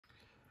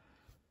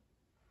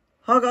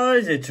Hi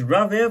guys, it's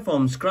Rav here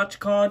from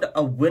Scratchcard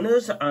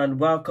Winners,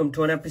 and welcome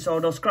to an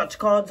episode of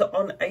Scratchcards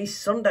on a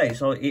Sunday.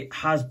 So it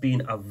has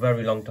been a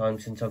very long time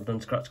since I've done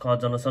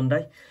Scratchcards on a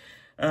Sunday.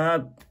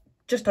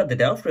 Just had the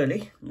day off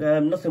really,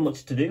 nothing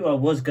much to do. I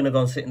was going to go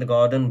and sit in the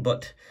garden,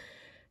 but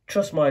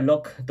trust my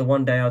luck, the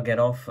one day I get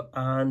off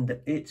and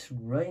it's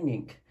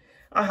raining.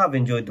 I have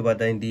enjoyed the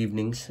weather in the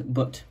evenings,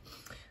 but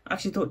I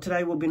actually thought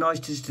today would be nice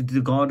just to do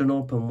the garden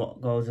up and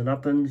what goes and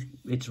happens.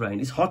 It's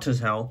rain, it's hot as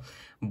hell,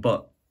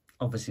 but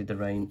obviously the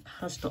rain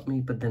has stopped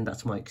me, but then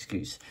that's my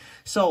excuse.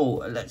 So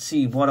let's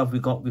see, what have we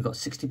got? We've got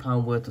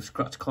 £60 worth of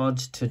scratch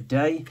cards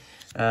today.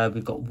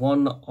 We've got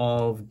one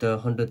of the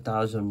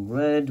 100,000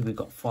 red. We've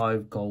got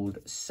 5 gold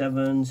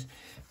 7s,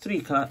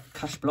 3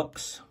 cash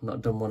blocks.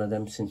 Not done one of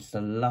them since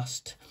the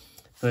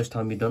first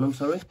time we done them,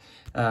 sorry.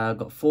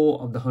 Got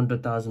 4 of the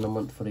 100,000 a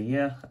month for the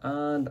year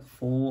and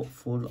 4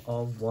 full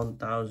of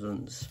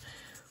 1,000s.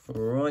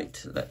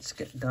 Right, let's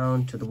get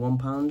down to the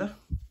 £1.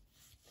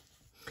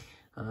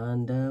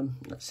 And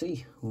let's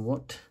see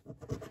what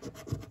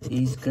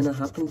is gonna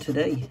happen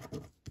today.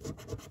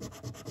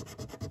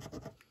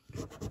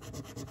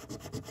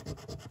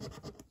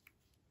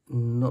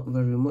 Not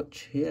very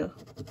much here.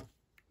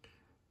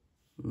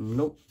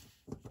 Nope.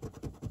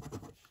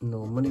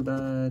 No money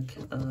bag,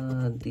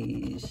 and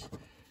these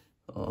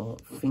are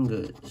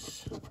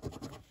fingers.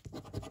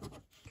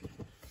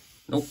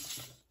 Nope.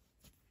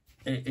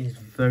 It is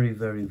very,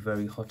 very,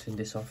 very hot in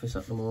this office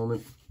at the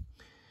moment.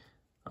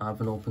 I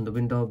haven't opened the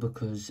window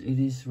because it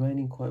is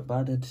raining quite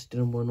bad. I just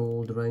didn't want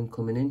all the rain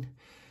coming in.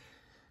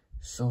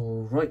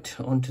 So, right,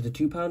 on to the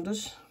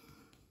 £2.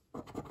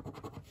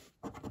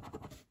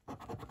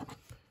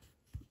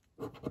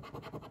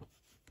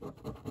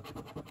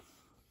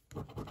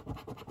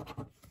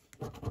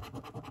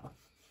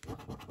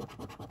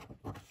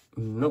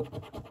 Nope.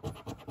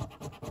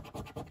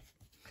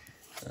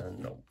 And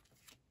nope.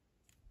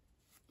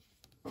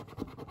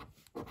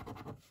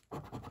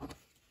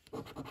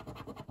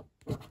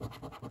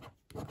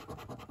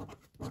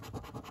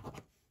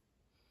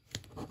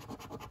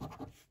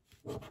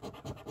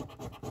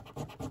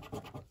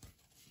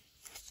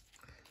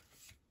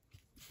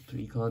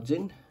 Three cards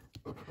in,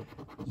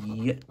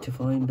 yet to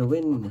find a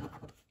win.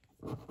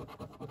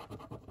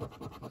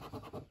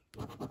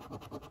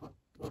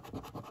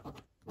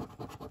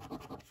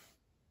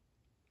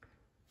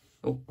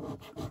 Oh,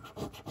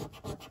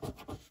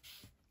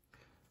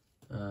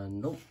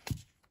 nope.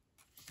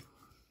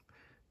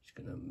 Just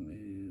gonna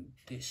move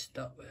this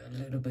that way a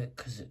little bit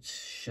because it's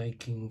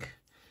shaking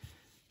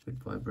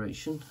with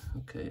vibration.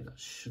 Okay, that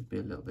should be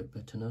a little bit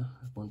better now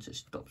once it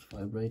stops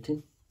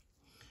vibrating.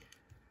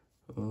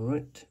 All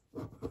right.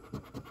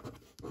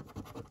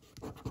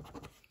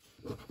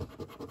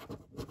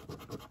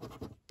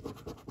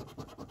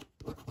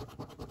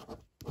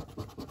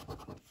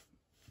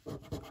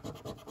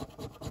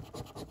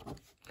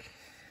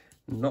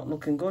 Not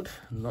looking good,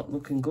 not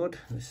looking good.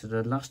 This is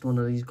the last one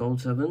of these gold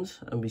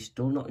 7s and we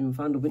still not even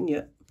found a win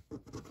yet.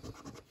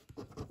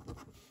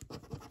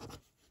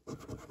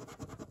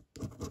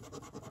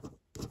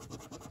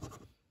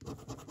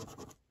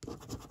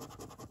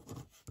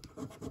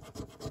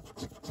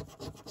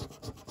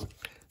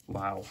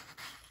 Wow.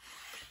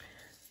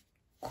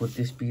 Could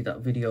this be that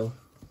video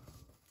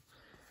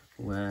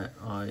where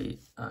I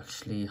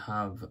actually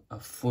have a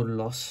full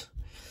loss?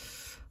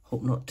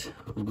 Hope not.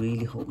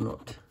 Really hope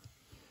not.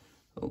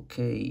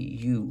 Okay,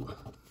 you.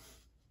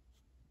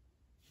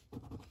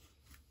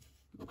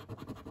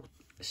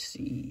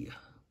 C.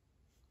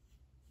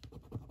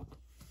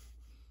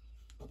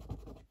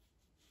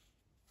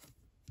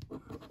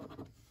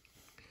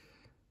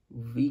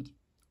 V.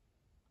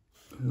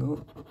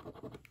 No.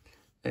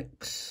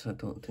 X, I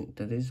don't think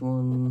there is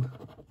one.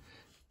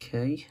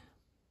 K.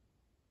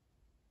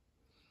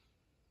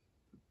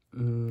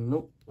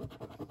 Nope.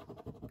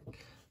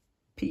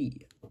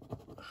 P.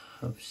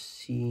 I've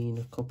seen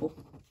a couple.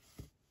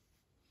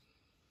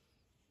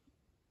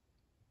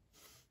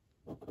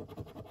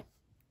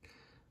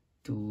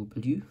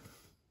 W.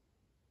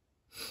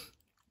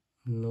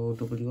 No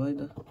W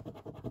either.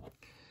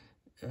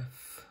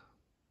 F.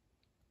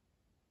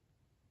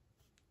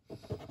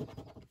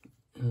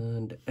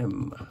 And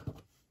M.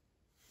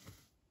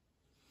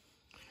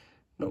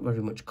 Not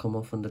very much come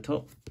off on the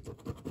top.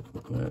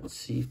 Let's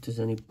see if there's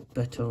any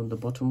better on the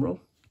bottom row.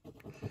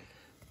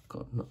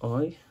 Got an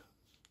I.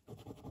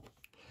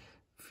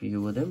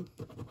 Few of them.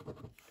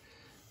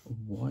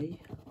 Y.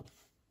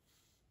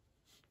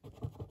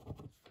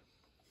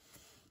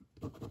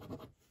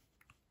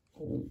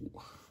 Oh.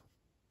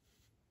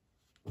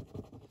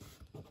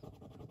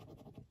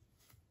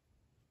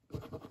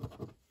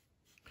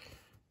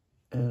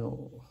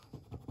 L.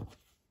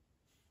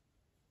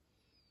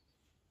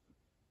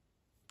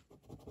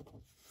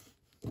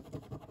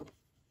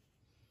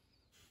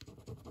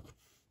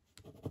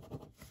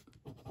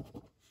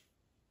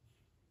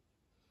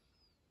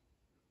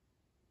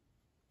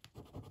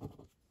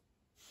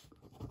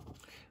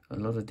 A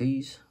lot of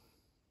these.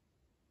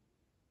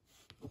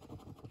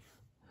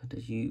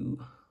 There's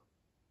U.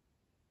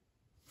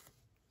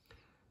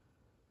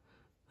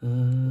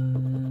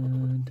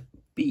 And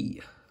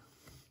B.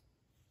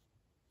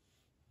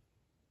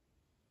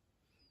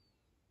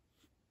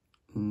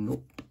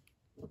 Nope.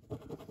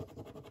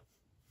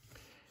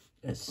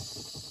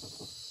 S.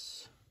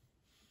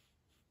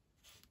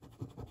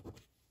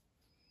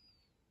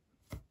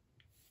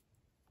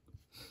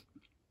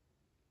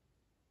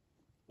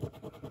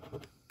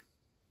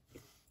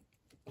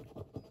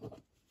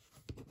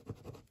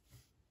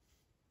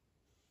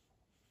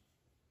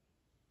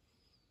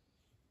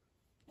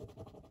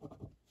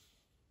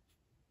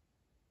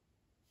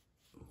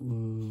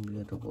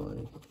 Letter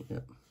Y, yeah.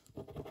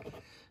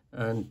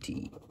 And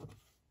T.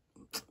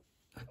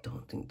 I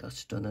don't think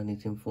that's done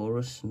anything for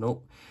us.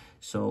 Nope.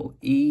 So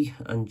E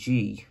and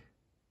G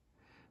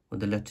were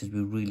the letters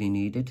we really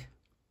needed.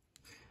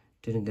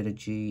 Didn't get a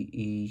G,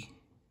 E,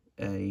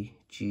 A,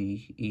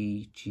 G,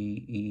 E,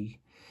 G, E,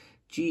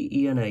 G,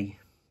 E, and A.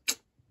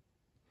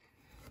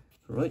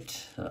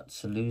 Right,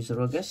 that's a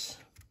loser, I guess.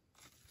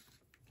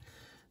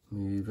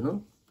 Moving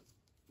on.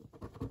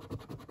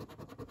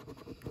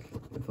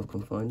 If I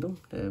can find them.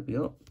 There we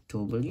are.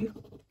 W.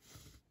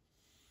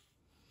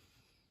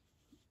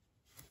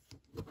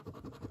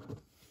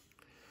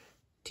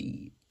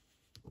 T.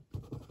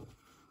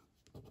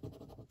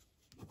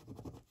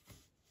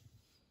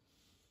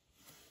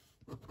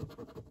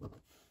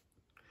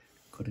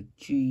 Got a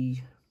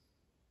G.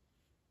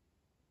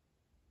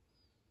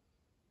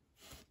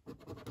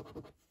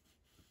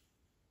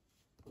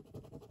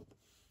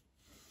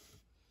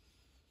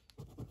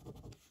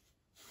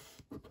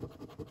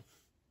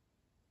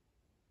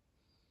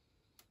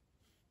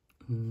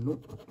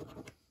 Nope.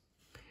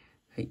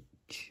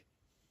 H.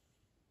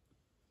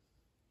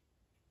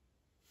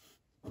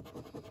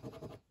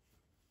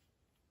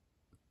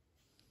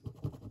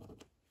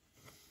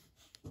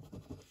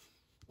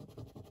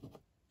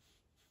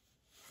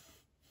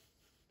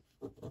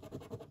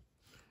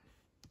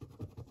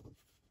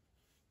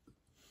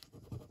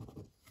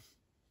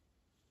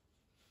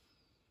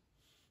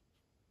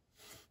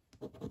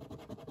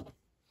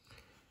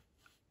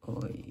 I.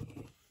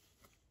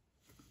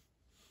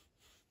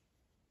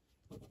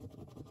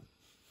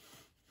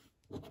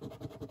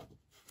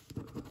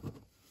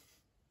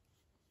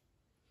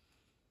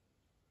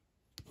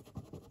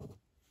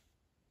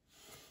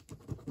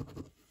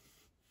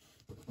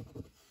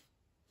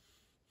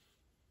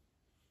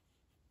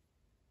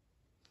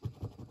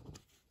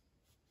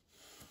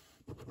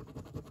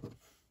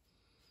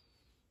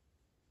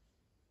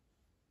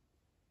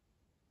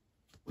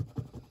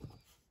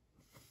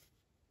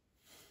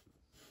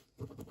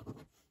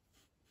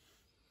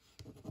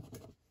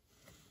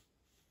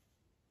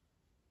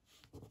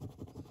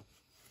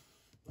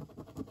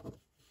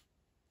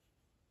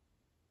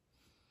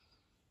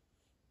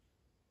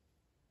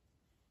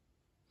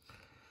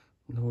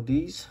 No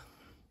D's.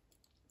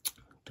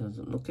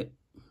 Doesn't look it.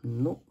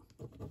 Nope.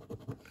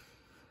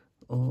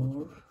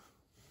 Or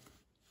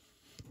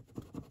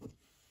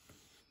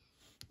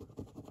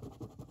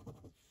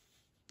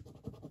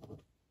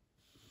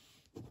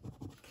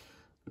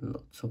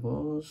lots of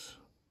R's.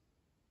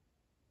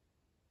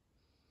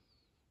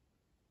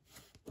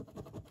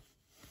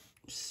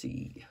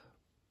 C.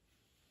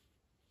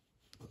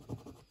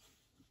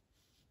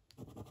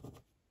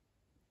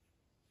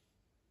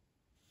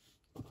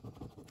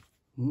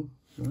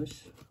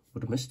 Nice.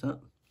 Would have missed that.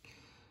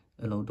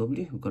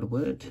 L-O-W, we've got a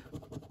word.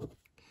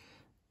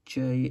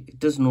 J, it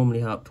does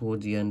normally help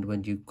towards the end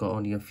when you've got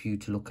only a few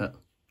to look at.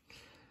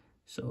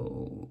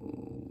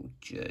 So,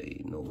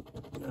 J, no.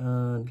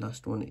 And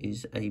last one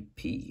is a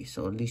P.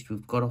 So at least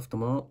we've got off the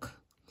mark.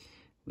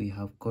 We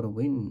have got a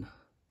win.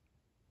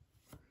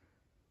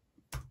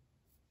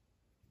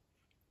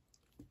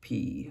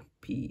 P,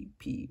 P,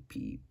 P,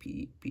 P,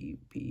 P, P,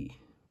 P.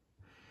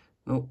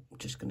 Nope,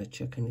 just going to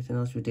check anything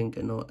else. We didn't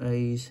get no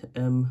A's.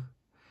 M,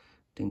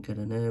 didn't get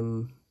an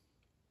M.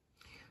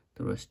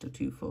 The rest are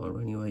too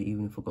far anyway.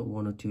 Even if I got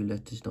one or two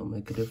letters, don't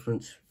make a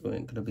difference. We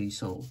ain't going to be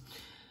so.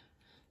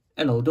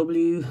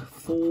 L-O-W,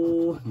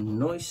 4,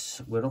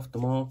 nice. We're off the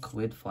mark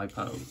with £5.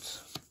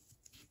 At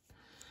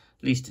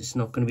least it's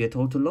not going to be a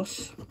total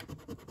loss.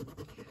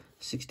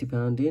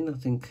 £60 in, I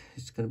think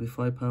it's going to be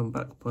 £5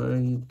 back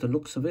by the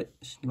looks of it.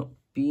 It's not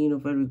been a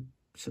very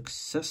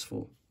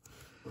successful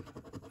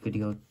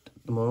video at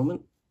the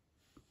moment.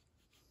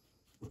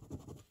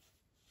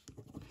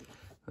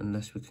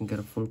 Unless we can get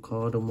a full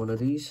card on one of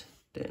these,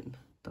 then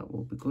that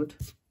will be good.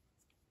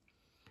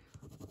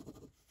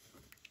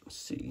 Let's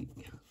see.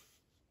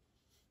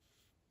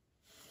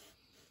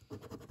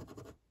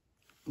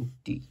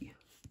 D.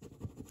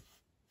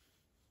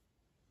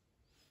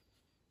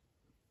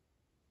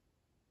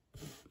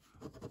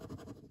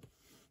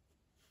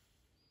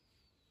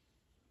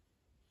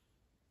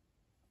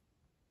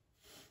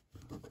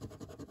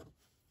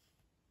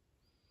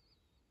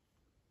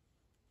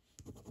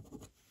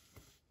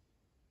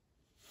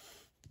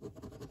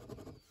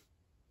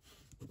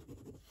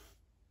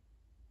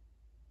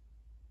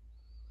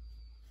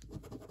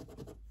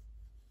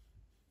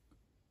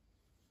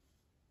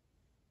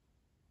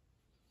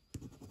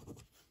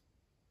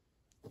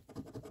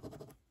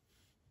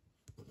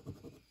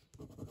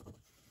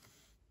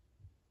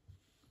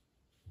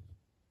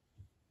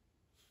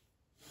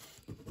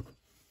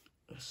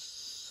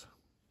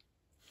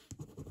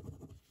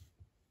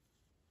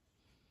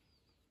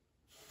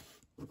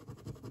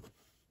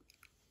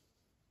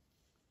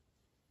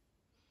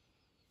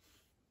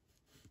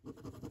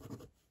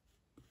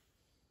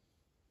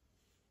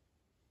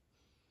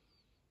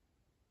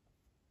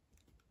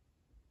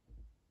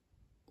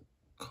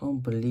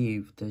 can't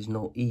believe there's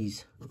no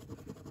E's.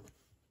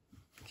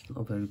 It's not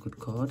a very good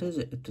card, is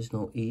it? If there's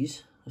no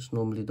E's, that's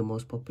normally the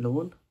most popular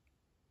one.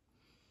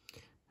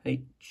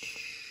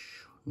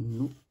 H,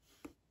 nope,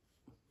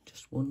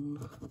 just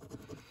one.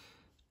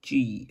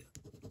 G,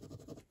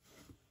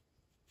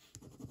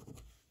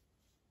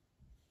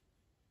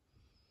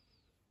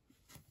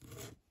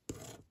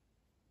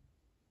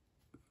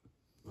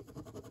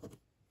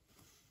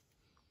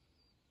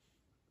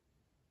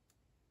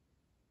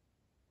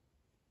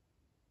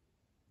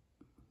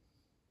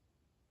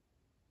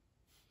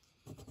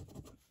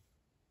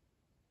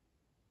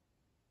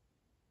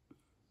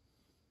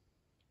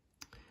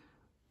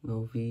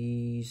 no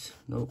V's.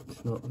 Nope,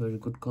 it's not a very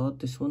good card,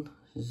 this one.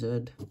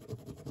 Z,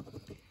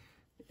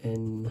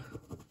 N,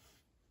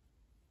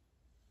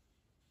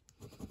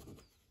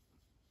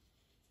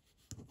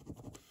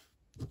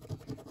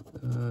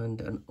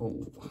 and an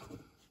O.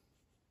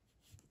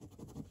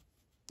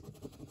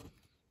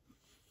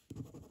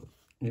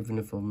 Even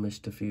if I've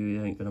missed a few,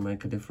 it ain't gonna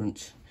make a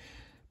difference,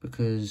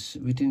 because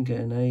we didn't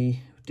get an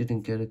A,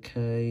 didn't get a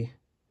K,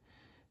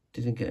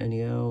 didn't get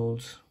any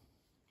L's.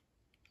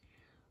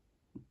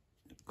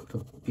 Got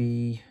a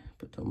B,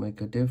 but don't make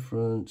a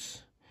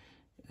difference.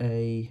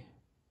 A,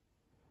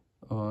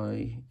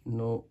 I,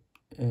 no.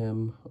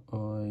 M,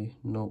 I,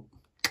 no.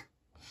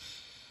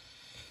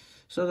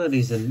 So that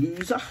is a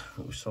loser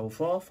so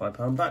far.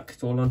 £5 back.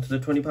 It's all onto the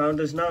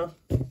 £20 now.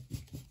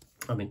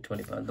 I mean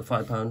 £20, the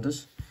 £5.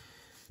 I'm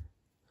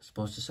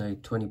supposed to say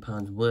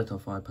 £20 worth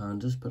of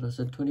 £5, but I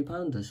said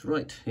 £20.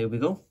 Right, here we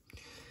go.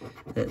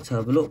 Let's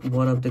have a look.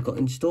 What have they got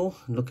in store?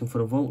 Looking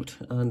for a vault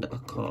and a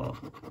car.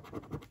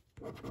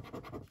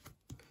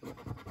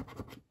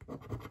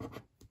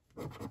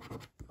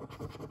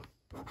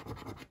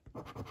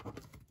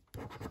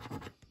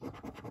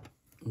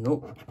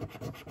 Nope.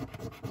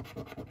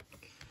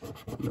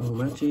 No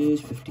matches.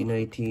 15,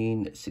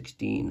 18,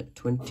 16,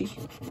 20.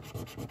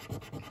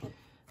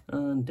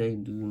 And they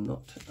do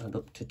not add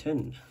up to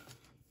 10.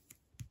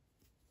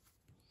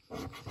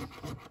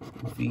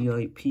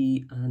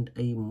 VIP and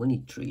a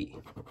money tree.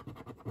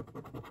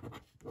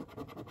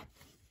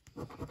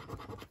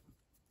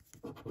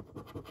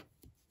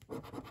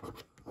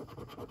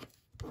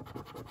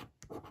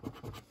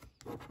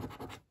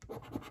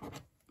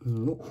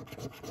 Nope.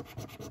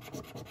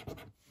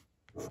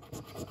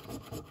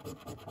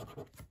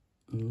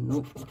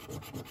 Nope.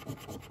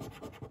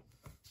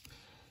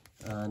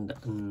 And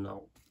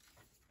no.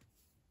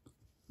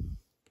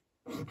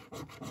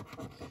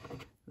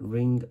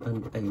 Ring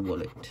and a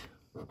wallet.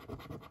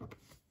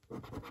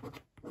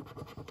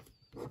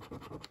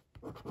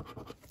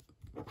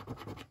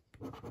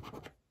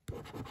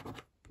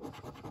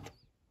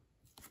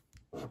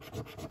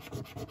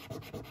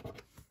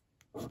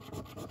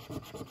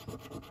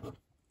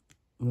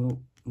 No,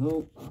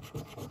 no.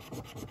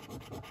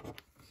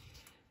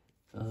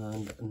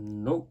 And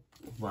no.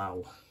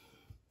 Wow.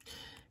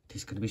 This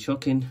is going to be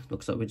shocking.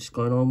 Looks like we're just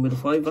going on with a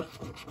 £5.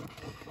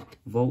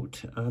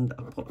 Vote and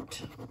a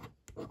pot.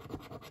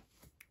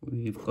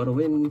 We've got a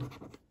win.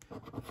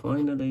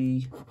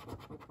 Finally.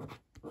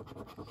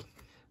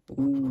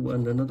 Ooh,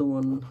 and another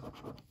one.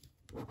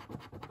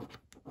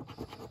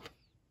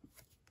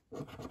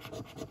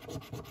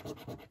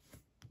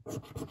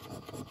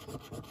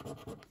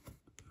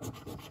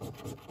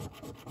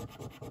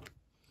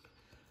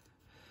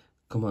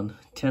 Come on,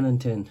 10 and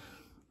 10.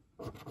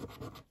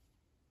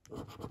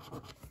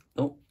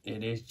 Oh,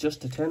 it is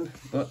just a 10,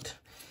 but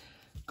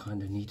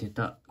kind of needed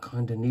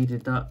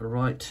that,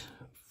 right?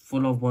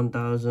 Full of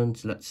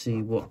 1000s. Let's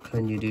see, what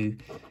can you do?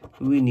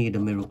 We need a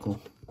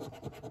miracle.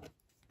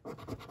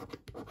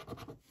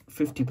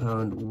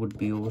 £50 would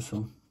be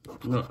awesome.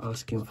 Not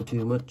asking for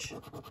too much.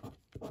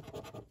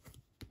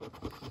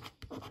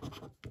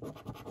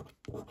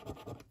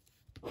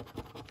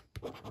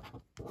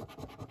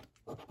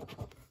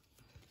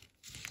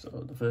 So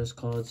the first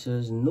card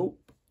says nope.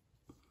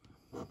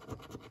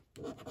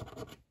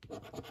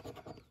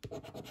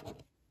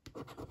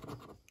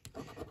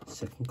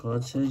 Second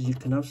card says you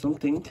can have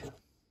something.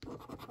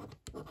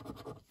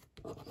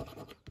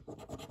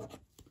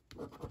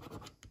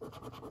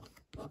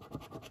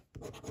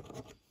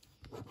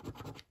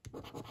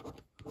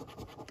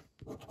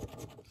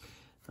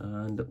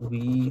 And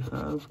we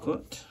have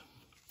got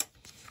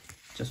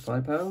just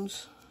 £5.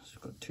 So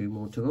we've got 2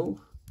 more to go.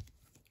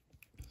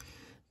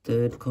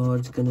 Third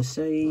card's gonna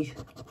say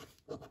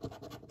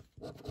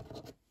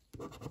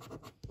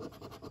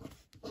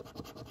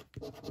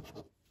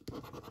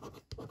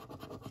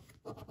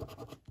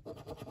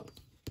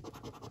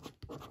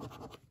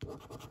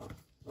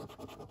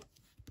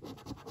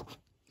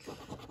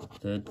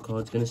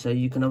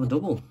you can have a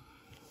double.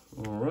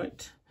 All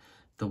right,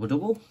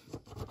 double.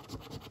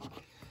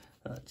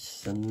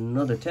 That's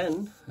another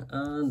 10.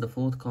 And the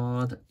fourth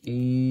card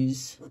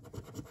is,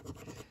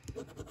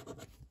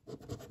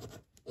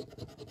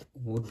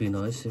 would be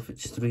nice if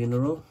it's 3 in a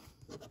row.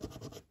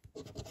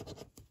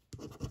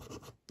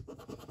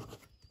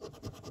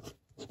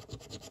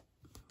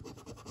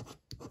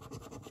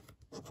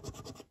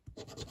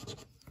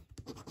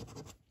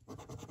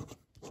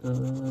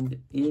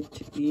 and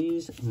it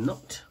is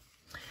not.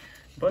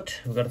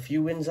 But we've got a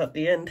few wins at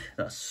the end.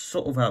 That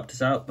sort of helped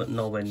us out, but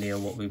nowhere near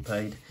what we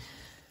paid.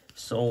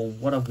 So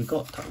what have we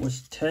got? That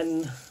was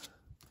 10,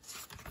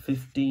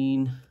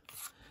 15,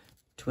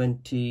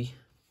 20,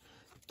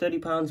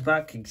 £30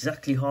 back,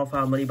 exactly half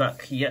our money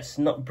back. Yes,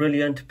 not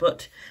brilliant,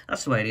 but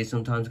that's the way it is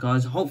sometimes,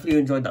 guys. Hopefully you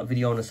enjoyed that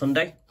video on a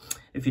Sunday.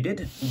 If you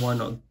did, why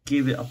not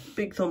give it a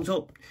big thumbs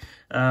up.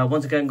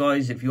 Once again,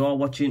 guys, if you are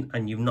watching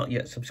and you've not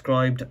yet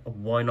subscribed,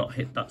 why not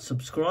hit that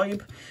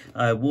subscribe.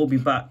 We'll be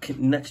back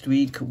next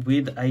week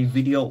with a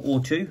video or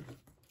two,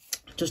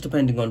 just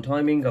depending on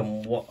timing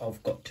and what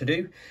I've got to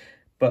do.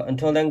 But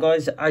until then,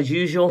 guys, as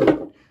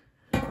usual,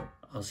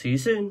 I'll see you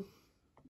soon.